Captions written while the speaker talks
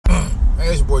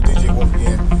Wolf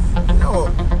again.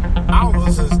 I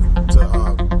was listening to,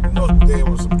 there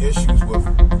were some issues with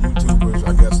YouTubers.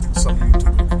 I guess some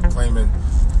YouTubers claiming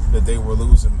that they were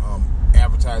losing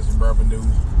advertising revenue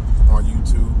on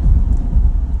YouTube,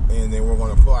 and they weren't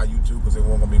going to pull out YouTube because they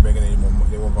weren't going to be making any more.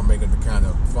 They weren't going to make it the kind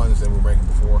of funds they were making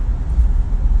before.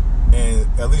 And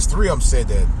at least 3 of them said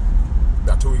that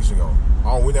about 2 weeks ago.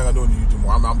 Oh, we're not going to do it on YouTube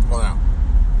more. I'm pulling out.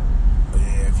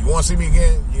 Yeah, if you want to see me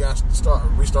again, you got to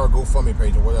restart a GoFundMe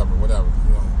page or whatever.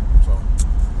 So,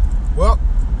 well,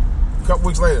 a couple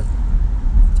weeks later,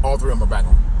 all 3 of them are back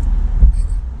on.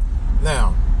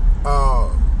 Now,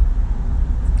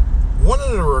 one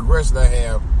of the regrets that I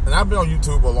have, and I've been on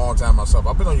YouTube a long time myself.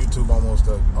 I've been on YouTube almost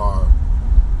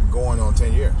going on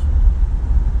 10 years.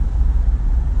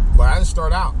 But I didn't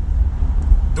start out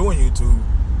doing YouTube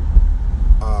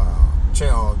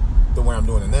channel the way I'm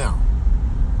doing it now.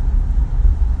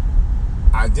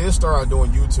 I did start out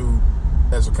doing YouTube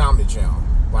as a comedy channel,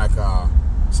 like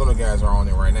some of the guys are on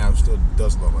there right now who still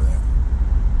does love that.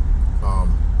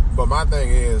 But my thing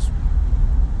is,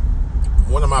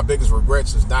 one of my biggest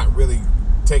regrets is not really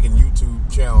taking my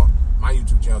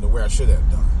YouTube channel to where I should have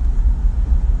done.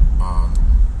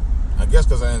 I guess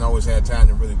because I didn't always have time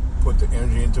to really put the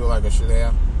energy into it like I should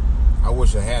have. I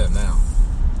wish I had it now.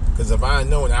 Because if I had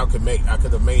known I could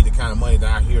have made the kind of money that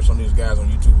I hear some of these guys on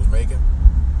YouTube was making,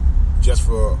 just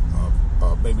for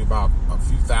maybe about a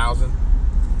few thousand,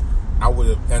 I would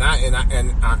have. And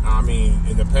I mean,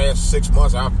 in the past 6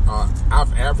 months, I've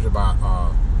averaged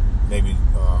about maybe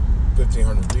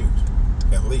 1,500 views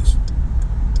at least.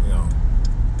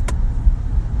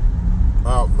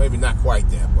 Maybe not quite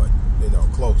that, but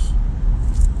close.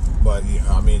 But yeah,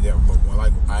 I mean,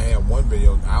 like I had one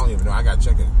video. I don't even know. I got to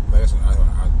check it. I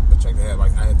checked it.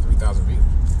 I had 3,000 views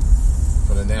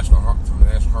from the National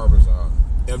Harbor's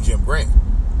MGM Grant.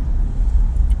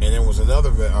 And there was another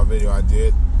video I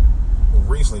did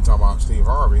recently talking about Steve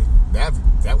Harvey. That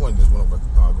one just went over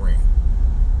grand,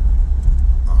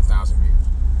 1,000 views.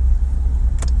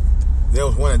 There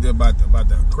was one I did about the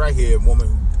crackhead woman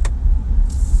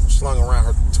who slung around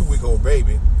her 2-week-old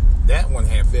baby. That one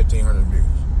had 1,500 views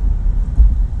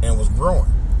and was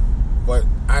growing. But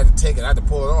I had to take it. I had to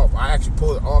pull it off. I actually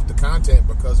pulled it off the content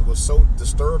because it was so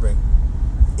disturbing,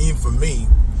 even for me,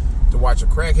 to watch a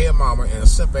crackhead mama and a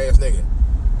simp ass nigga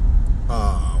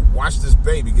watch this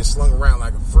baby get slung around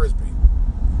like a frisbee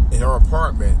in her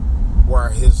apartment, where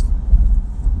his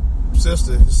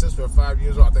sister of 5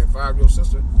 years old, I think 5-year-old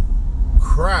sister,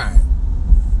 cried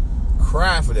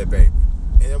for that baby,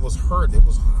 and it was hurt. It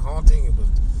was haunting. It was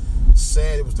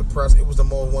sad. It was depressing. It was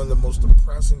one of the most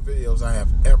depressing videos I have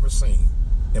ever seen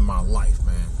in my life,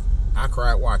 man. I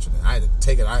cried watching it. I had to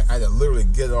take it. I had to literally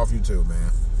get it off YouTube,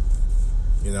 man.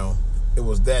 It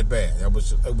was that bad. It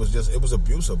was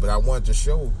abusive. But I wanted to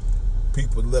show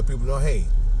people, to let people know, hey,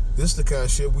 this is the kind of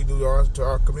shit we do to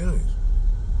our communities.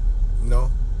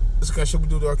 This is the kind of shit we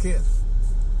do to our kids.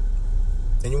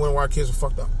 And you wonder why our kids are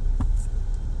fucked up.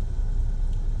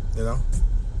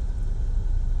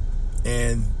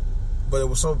 But it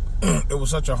was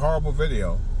such a horrible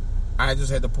video. I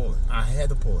just had to pull it. I had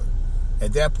to pull it.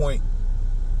 At that point,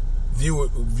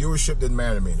 viewership didn't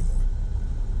matter to me anymore.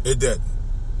 It didn't.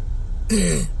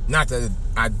 Not that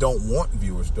I don't want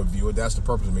viewers to view it. That's the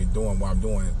purpose of me doing what I'm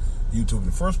doing YouTube in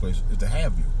the first place, is to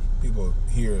have viewers. People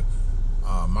hear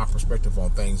my perspective on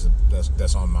things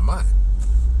that's on my mind.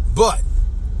 But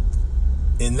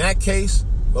in that case,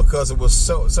 because it was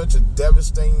such a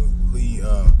devastatingly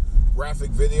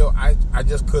graphic video, I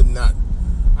just could not.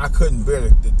 I couldn't bear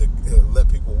to let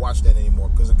people watch that anymore,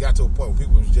 because it got to a point where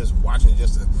people was just watching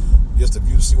just to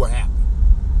view, to see what happened.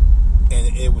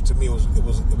 And it was, to me, it was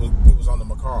on the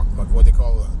macabre, like what they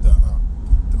call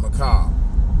the macabre.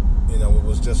 It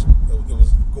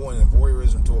was going in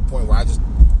voyeurism to a point where it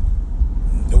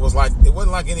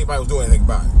wasn't like anybody was doing anything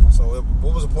about it. So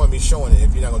what was the point of me showing it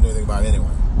if you're not gonna do anything about it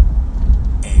anyway?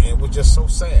 And it was just so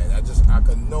sad. I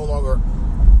could no longer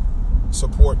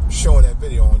support showing that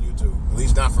video on YouTube, at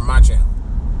least not from my channel.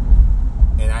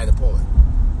 And I had to pull it.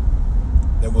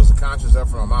 There was a conscious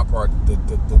effort on my part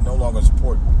to no longer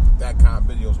support that kind of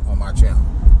videos on my channel.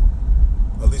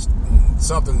 At least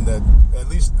something that,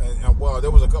 well,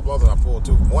 there was a couple others I pulled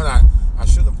too. One I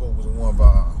shouldn't have pulled was the one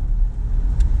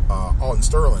of Alton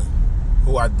Sterling,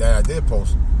 that I did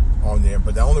post on there.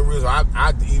 But the only reason I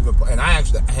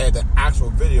actually had the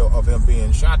actual video of him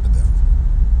being shot to death,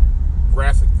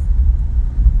 graphically.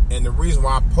 And the reason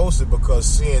why I posted, because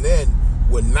CNN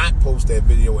would not post that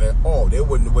video at all. They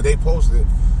wouldn't. Well, they posted it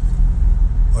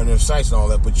on their sites and all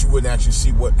that, but you wouldn't actually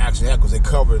see what actually happened, because they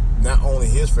covered not only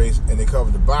his face and they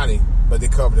covered the body, but they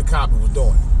covered the cop who was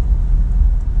doing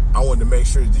it. I wanted to make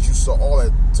sure that you saw all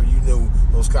that so you knew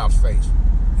those cops' face.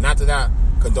 Not that I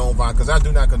condone violence, because I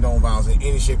do not condone violence in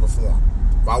any shape or form.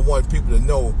 But I wanted people to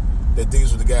know that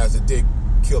these were the guys that did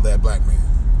kill that black man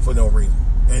for no reason.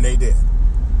 And they did.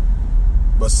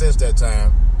 But since that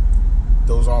time,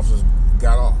 those officers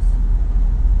got off.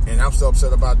 And I'm still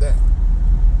upset about that.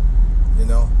 You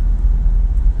know?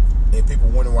 And people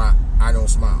wonder why I don't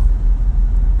smile.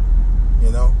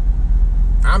 You know?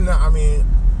 I'm not, I mean,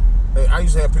 I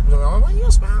used to have people say, why you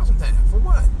don't smile sometimes? For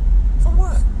what? For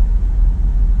what?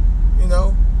 You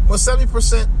know? Well,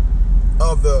 70%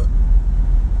 of the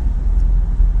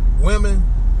women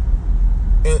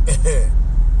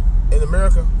in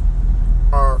America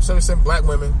are 70% black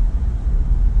women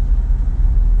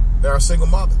that are single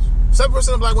mothers.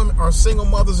 70% of black women are single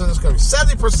mothers in this country.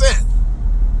 70%.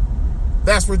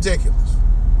 That's ridiculous.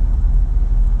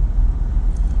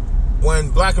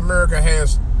 When black America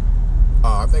has,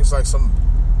 I think it's like some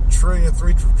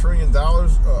 $3 trillion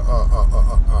of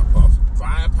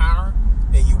firepower,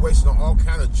 and you waste it on all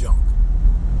kind of junk.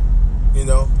 You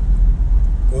know,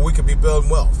 when we could be building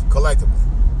wealth collectively.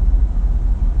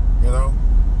 You know,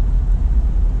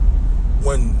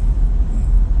 when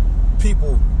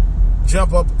people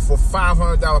jump up for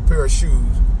 $500 pair of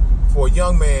shoes for a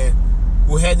young man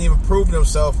who hadn't even proven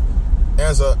himself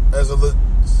as a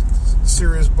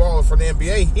serious baller for the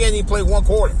NBA. He hadn't even played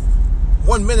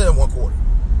 1 minute in 1 quarter.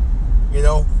 You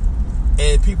know,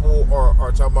 and people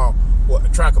are talking about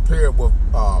trying to compare it with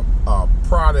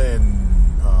Prada and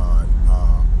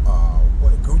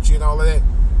Gucci and all of that,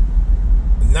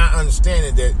 not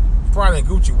understanding that Prada and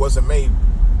Gucci wasn't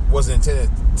intended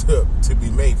to be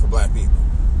made for black people.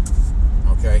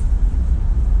 Okay,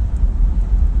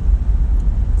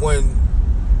 when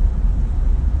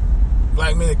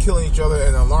black men are killing each other at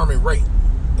an alarming rate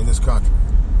in this country,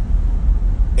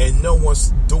 and no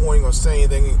one's doing or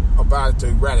saying anything about it to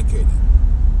eradicate it.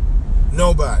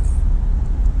 Nobody.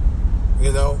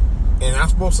 You know, and I'm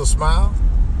supposed to smile?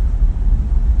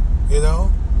 You know?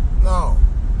 No.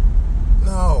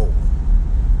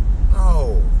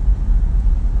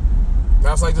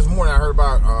 That's like this morning I heard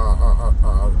about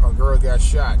a girl got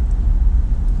shot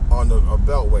on a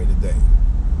beltway today.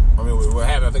 I mean, what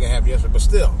happened? I think it happened yesterday, but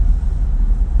still.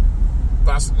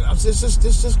 But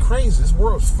it's just crazy. This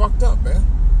world's fucked up, man.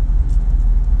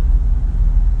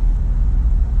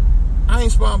 I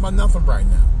ain't smiling about nothing right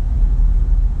now.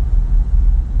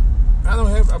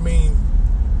 I mean,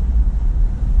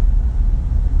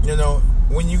 you know,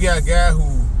 when you got a guy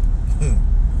who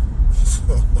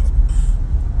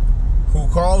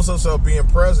calls himself being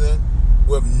president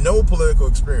with no political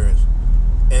experience,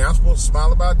 and I'm supposed to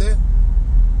smile about that?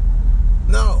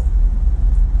 No.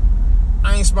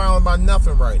 I ain't smiling about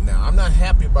nothing right now. I'm not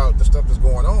happy about the stuff that's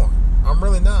going on. I'm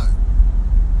really not.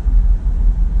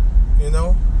 You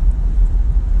know?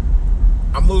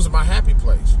 I'm losing my happy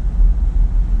place.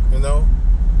 You know?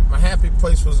 My happy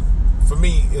place for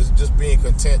me is just being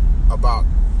content about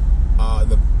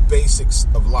the basics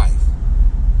of life.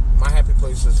 My happy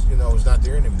place is not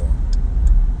there anymore.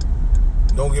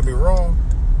 Don't get me wrong.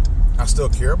 I still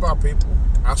care about people.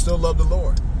 I still love the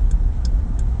Lord.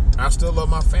 I still love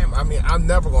my family. I mean, I'm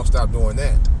never going to stop doing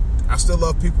that. I still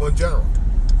love people in general.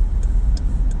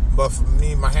 But for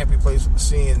me, my happy place is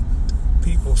seeing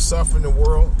people suffer in the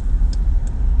world,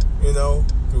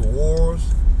 through wars,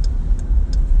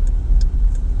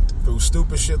 through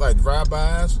stupid shit like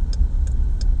drive-bys,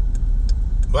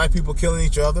 black people killing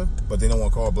each other, but they don't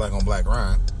want to call black on black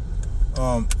crime.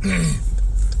 I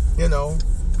don't know.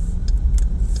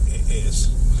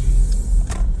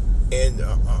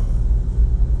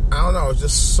 It's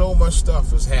just so much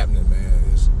stuff is happening, man.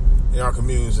 In our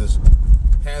communities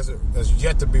has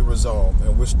yet to be resolved,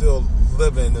 and we're still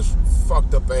living in this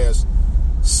fucked up ass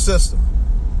system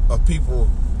of people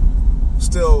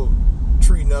still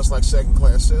treating us like second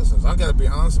class citizens. I gotta be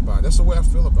honest about it. That's the way I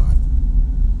feel about it.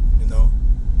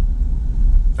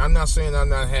 I'm not saying I'm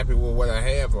not happy with what I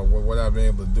have or with what I've been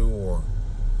able to do, or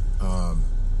I'm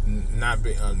not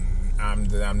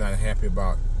happy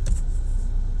about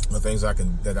the things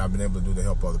that I've been able to do to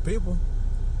help other people.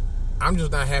 I'm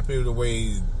just not happy with the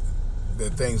way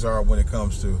that things are when it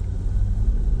comes to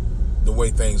the way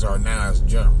things are now as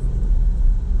general.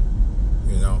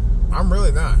 I'm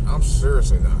really not. I'm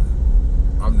seriously not.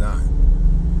 I'm not.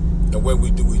 The way we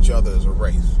do each other as a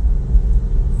race.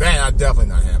 That I'm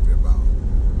definitely not happy about.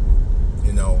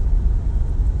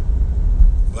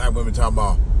 Black women talking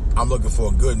about, I'm looking for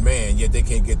a good man, yet they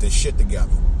can't get their shit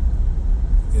together.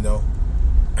 And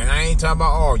I ain't talking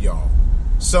about all y'all.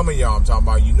 Some of y'all I'm talking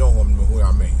about, who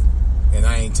I mean. And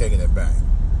I ain't taking it back.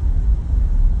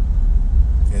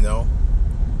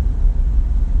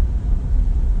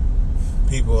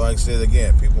 people, like I said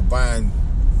again, people buying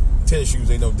tennis shoes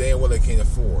they know damn well they can't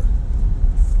afford.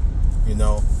 You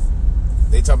know,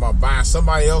 they talking about buying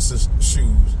somebody else's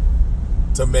shoes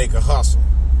to make a hustle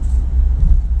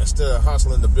instead of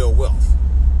hustling to build wealth.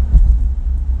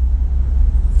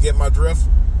 Get my drift?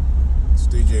 It's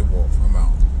DJ Wolf. I'm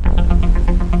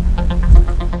out.